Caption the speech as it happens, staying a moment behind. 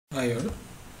Hi all.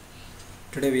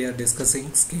 Today we are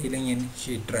discussing scaling in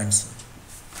heat transfer.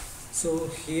 So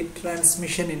heat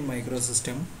transmission in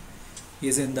microsystem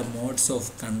is in the modes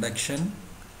of conduction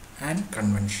and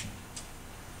convention.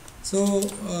 So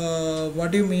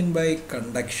what do you mean by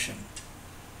conduction?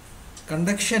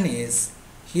 Conduction is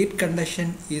heat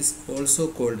conduction is also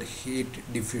called heat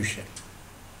diffusion.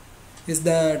 Is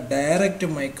the direct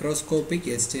microscopic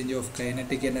exchange of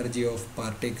kinetic energy of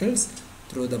particles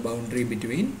through the boundary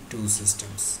between two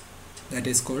systems. That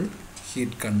is called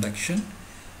heat conduction.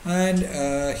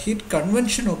 And heat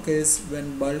convention occurs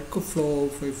when bulk flow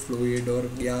of a fluid or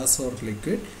gas or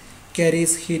liquid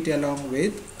carries heat along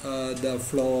with the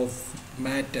flow of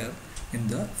matter in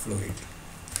the fluid.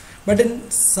 But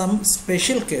in some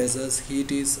special cases,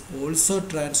 heat is also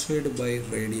transferred by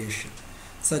radiation,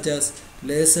 such as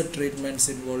laser treatments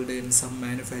involved in some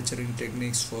manufacturing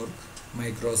techniques for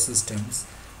microsystems.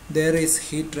 There is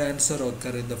heat transfer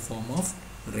occur in the form of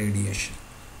radiation.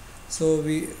 So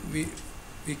we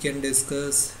can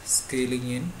discuss scaling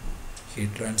in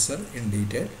heat transfer in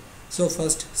detail. So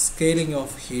first, scaling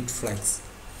of heat flux.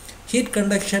 Heat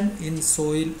conduction in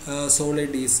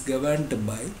solid is governed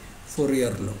by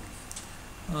Fourier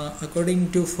law.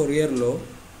 According to Fourier law,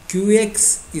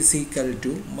 Qx is equal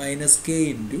to minus k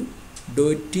into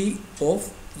dou t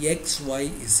of x, y,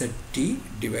 z, t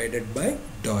divided by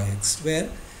dou x, where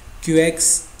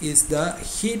Qx is the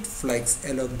heat flux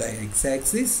along the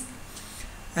x-axis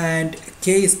and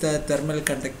K is the thermal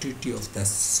conductivity of the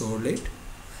solid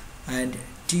and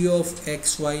T of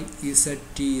x, y, z,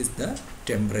 t is the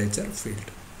temperature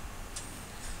field.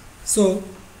 So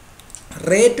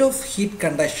rate of heat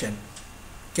conduction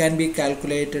can be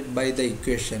calculated by the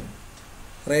equation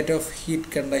rate of heat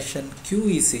conduction Q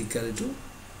is equal to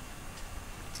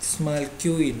small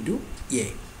q into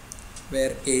A,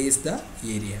 where A is the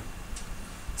area.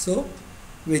 So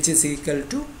which is equal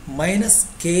to minus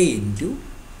k into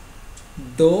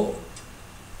dou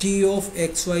t of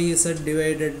xyz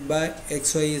divided by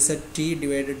xyz t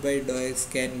divided by dou x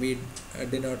can be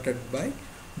denoted by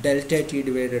delta t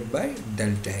divided by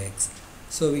delta x.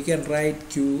 So we can write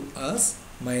q as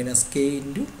minus k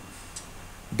into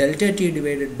delta t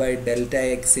divided by delta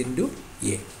x into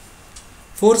A.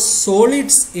 For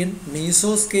solids in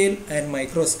mesoscale and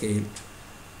microscale,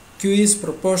 Q is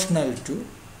proportional to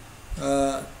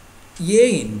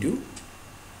A into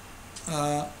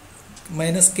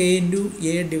minus k into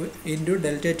A into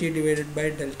delta t divided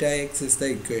by delta x is the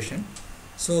equation.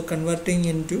 So converting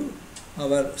into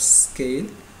our scale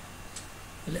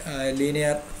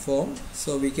linear form,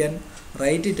 so we can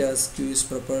write it as Q is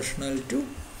proportional to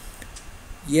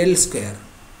L square.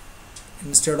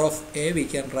 Instead of A we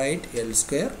can write L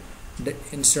square.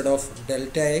 Instead of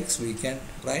delta x we can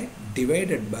write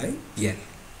divided by L.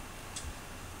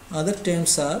 Other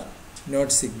terms are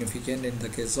not significant in the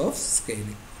case of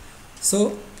scaling.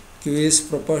 So Q is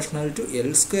proportional to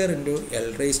L square into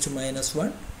L raised to minus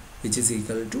 1, which is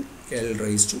equal to L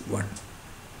raised to 1.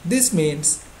 This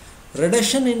means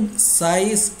reduction in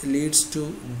size leads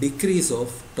to decrease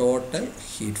of total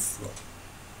heat flow.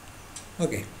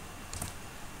 Okay.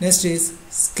 Next is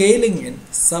scaling in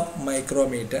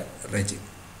submicrometer regime.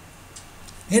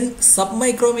 In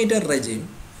submicrometer regime,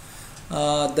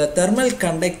 the thermal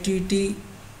conductivity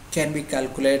can be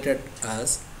calculated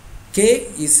as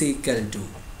K is equal to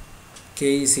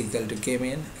K is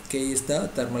the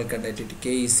thermal conductivity.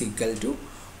 K is equal to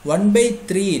 1 by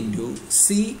 3 into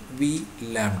CV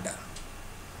lambda,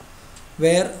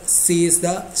 where C is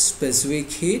the specific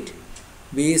heat,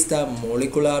 V is the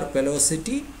molecular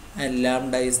velocity, and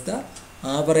lambda is the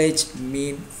average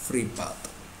mean free path.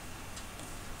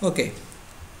 Okay,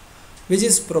 which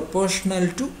is proportional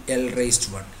to L raised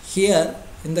to 1. Here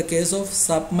in the case of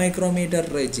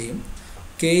submicrometer regime,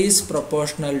 K is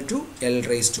proportional to L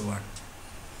raised to 1.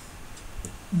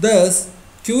 Thus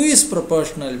Q is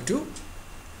proportional to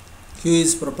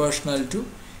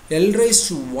L raised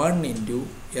to 1 into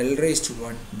L raised to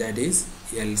 1, that is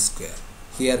L square.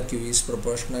 Here Q is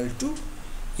proportional to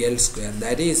L square.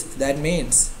 That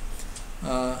means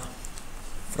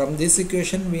from this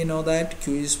equation we know that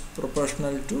Q is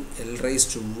proportional to L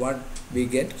raised to 1. We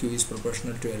get Q is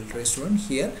proportional to L raised to 1.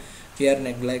 Here we are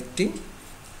neglecting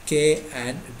K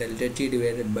and delta T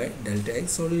divided by delta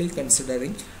X, only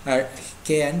considering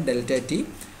K and delta T.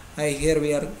 Here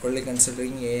we are only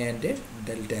considering A and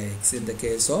delta X in the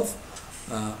case of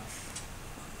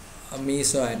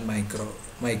meso and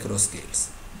micro scales.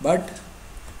 But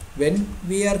when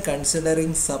we are considering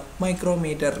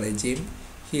submicrometer regime,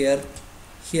 here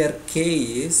K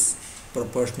is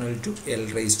proportional to L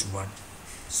raised to 1.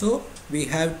 So we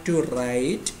have to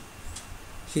write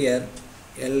here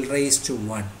L raised to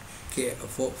 1.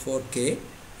 For K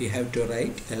we have to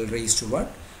write L raised to 1,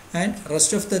 and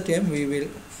rest of the term we will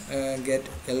get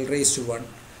L raised to 1.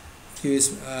 Q is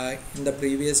in the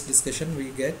previous discussion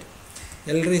we get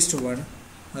L raised to 1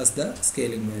 as the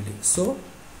scaling value. So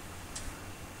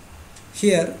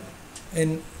here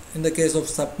in the case of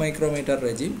submicrometer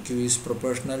regime, Q is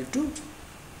proportional to,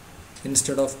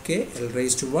 instead of K, L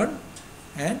raised to 1,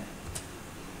 and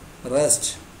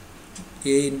rest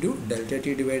A into delta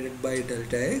T divided by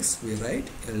delta X, we write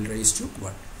L raised to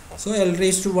 1. So L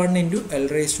raised to 1 into L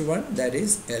raised to 1, that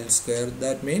is L square.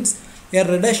 That means a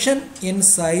reduction in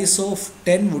size of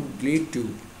 10 would lead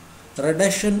to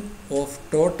reduction of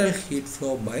total heat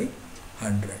flow by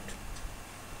 100,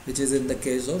 which is in the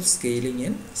case of scaling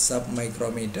in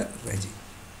submicrometer regime.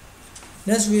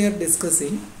 Next we are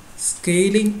discussing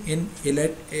scaling in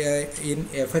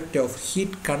effect of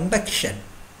heat conduction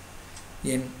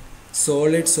in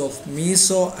solids of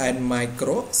meso and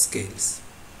micro scales.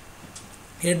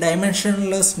 A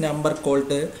dimensionless number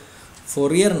called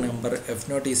Fourier number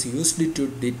F0 is used to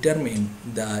determine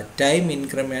the time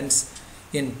increments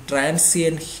in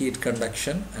transient heat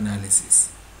conduction analysis.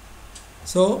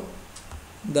 So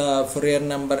the Fourier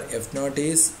number F0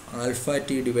 is alpha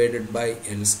T divided by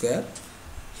L square.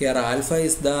 Here alpha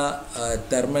is the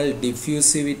thermal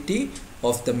diffusivity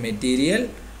of the material,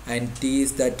 and T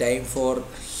is the time for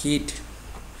heat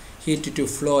to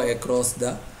flow across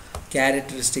the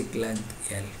characteristic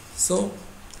length L. So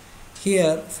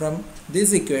here from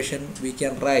this equation we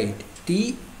can write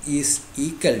T is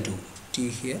equal to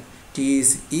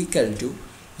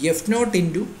F0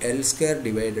 into L square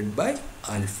divided by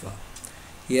alpha.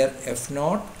 Here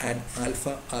F0 and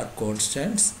alpha are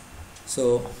constants,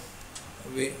 so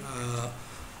we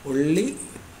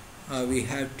we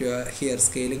have to here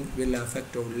scaling will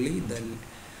affect only the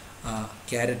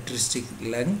characteristic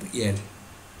length L.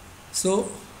 So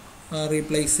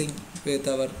replacing with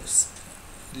our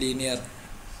linear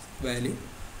value,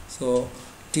 so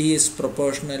T is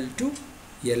proportional to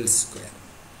L square.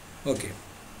 Okay.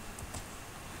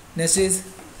 Next is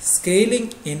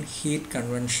scaling in heat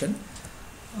convention.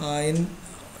 In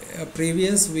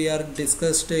previous we are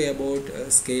discussed about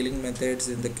scaling methods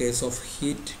in the case of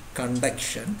heat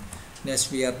conduction.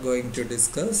 Next we are going to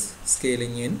discuss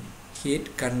scaling in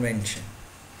heat convention.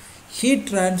 Heat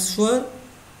transfer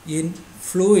in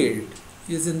fluid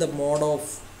is in the mode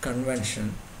of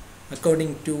convention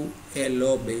according to a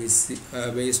law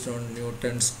based on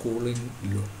Newton's cooling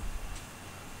law.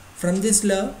 From this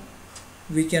law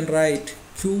we can write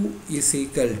Q means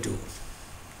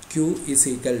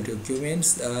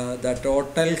the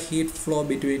total heat flow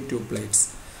between two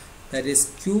plates, that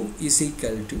is Q is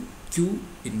equal to Q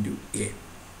into A.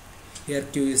 Here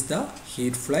Q is the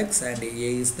heat flux and A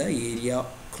is the area,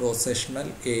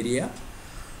 cross-sectional area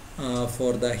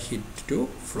for the heat to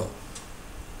flow.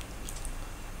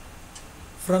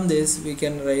 From this we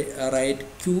can write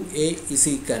QA is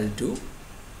equal to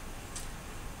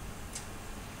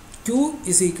Q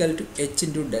is equal to H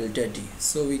into delta T.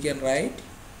 So we can write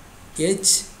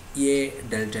HA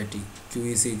delta T. Q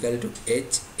is equal to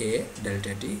HA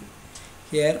delta T.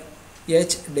 Here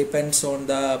H depends on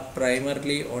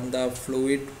primarily on the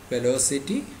fluid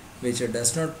velocity, which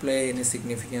does not play any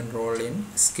significant role in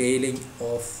scaling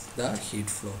of the heat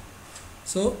flow.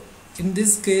 So in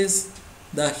this case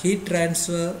the heat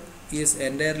transfer is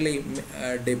entirely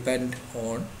depend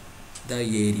on the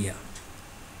area.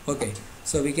 Okay,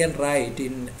 so we can write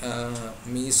in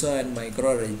meso and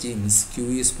micro regimes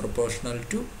Q is proportional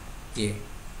to A,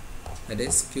 that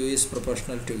is Q is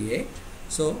proportional to A.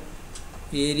 So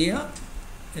area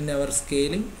in our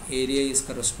scaling, area is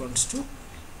corresponds to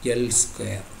L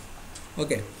square.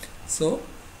 Okay, so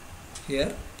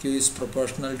here Q is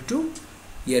proportional to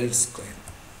L square.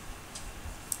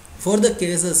 For the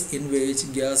cases in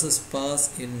which gases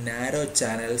pass in narrow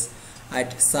channels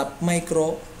at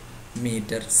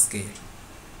submicrometer scale,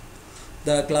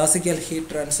 the classical heat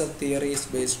transfer theory is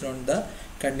based on the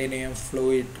continuum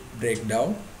fluid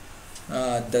breakdown.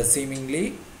 The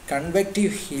seemingly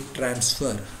convective heat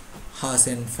transfer has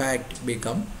in fact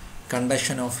become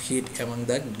conduction of heat among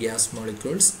the gas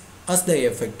molecules as the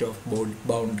effect of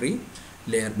boundary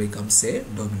layer becomes a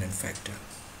dominant factor.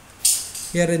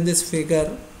 Here in this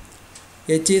figure,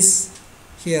 H is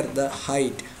here the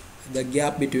height, the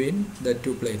gap between the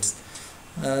two plates.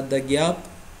 The gap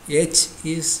H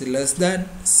is less than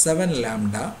 7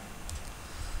 lambda,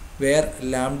 where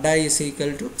lambda is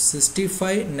equal to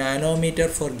 65 nanometer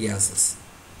for gases.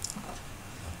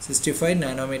 65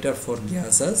 nanometer for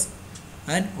gases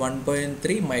and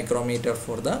 1.3 micrometer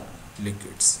for the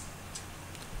liquids.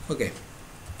 Okay.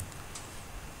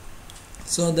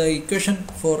 So the equation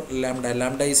for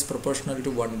lambda is proportional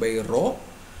to 1 by rho,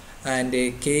 and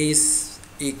k is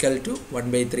equal to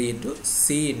 1 by 3 into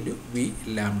c into v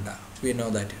lambda. We know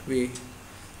that, we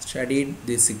studied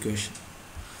this equation.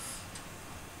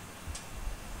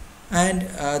 And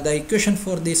the equation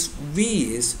for this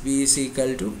v is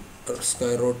equal to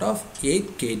square root of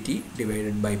 8 kt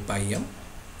divided by pi m.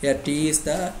 Here T is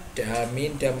the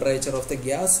mean temperature of the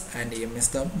gas and M is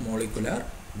the molecular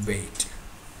weight.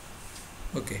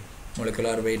 Okay,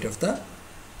 molecular weight of the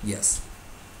gas.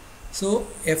 So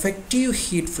effective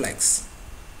heat flux,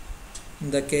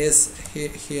 in the case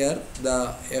here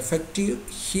the effective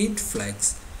heat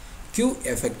flux Q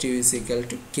effective is equal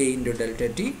to K into delta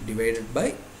T divided by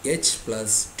H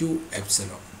plus 2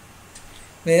 epsilon,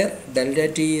 where delta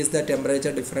T is the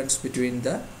temperature difference between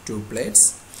the two plates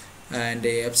and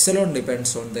epsilon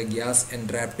depends on the gas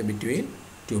entrapped between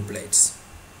two plates.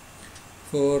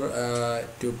 For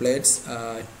two plates,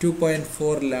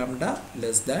 2.4 lambda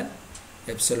less than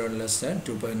epsilon less than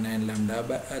 2.9 lambda,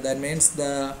 but that means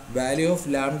the value of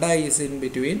lambda is in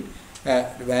between,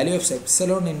 value of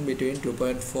epsilon in between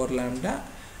 2.4 lambda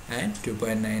and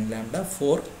 2.9 lambda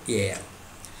for air.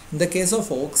 In the case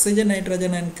of oxygen,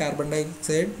 nitrogen and carbon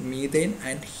dioxide, methane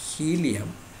and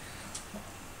helium,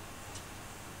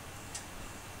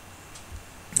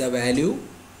 the value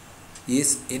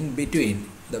is in between,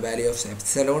 the value of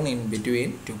epsilon in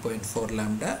between 2.4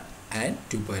 lambda and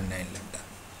 2.9 lambda.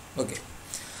 Okay.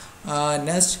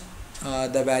 Next,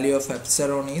 the value of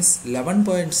epsilon is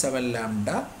 11.7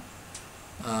 lambda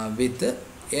with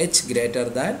H greater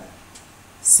than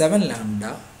 7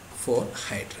 lambda for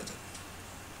hydrogen.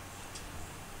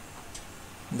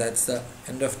 That's the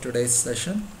end of today's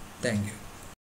session. Thank you.